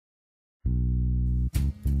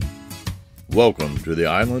Welcome to the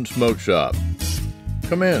Island Smoke Shop.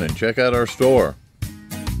 Come in and check out our store.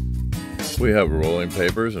 We have rolling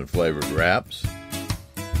papers and flavored wraps.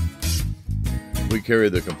 We carry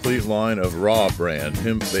the complete line of Raw brand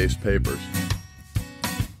hemp-based papers.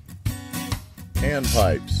 Hand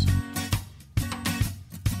pipes.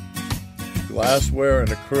 Glassware and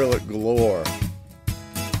acrylic galore.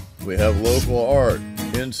 We have local art,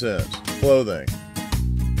 incense, clothing,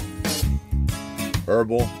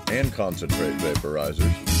 herbal and concentrate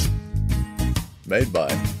vaporizers. Made by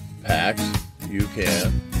PAX,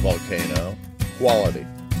 UCAN, Volcano, Quality.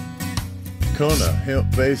 Kona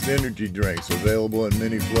hemp-based energy drinks available in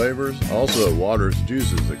many flavors, also waters,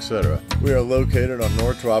 juices, etc. We are located on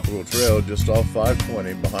North Tropical Trail just off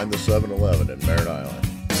 520 behind the 7-Eleven in Merritt Island.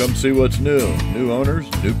 Come see what's new. New owners,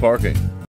 new parking.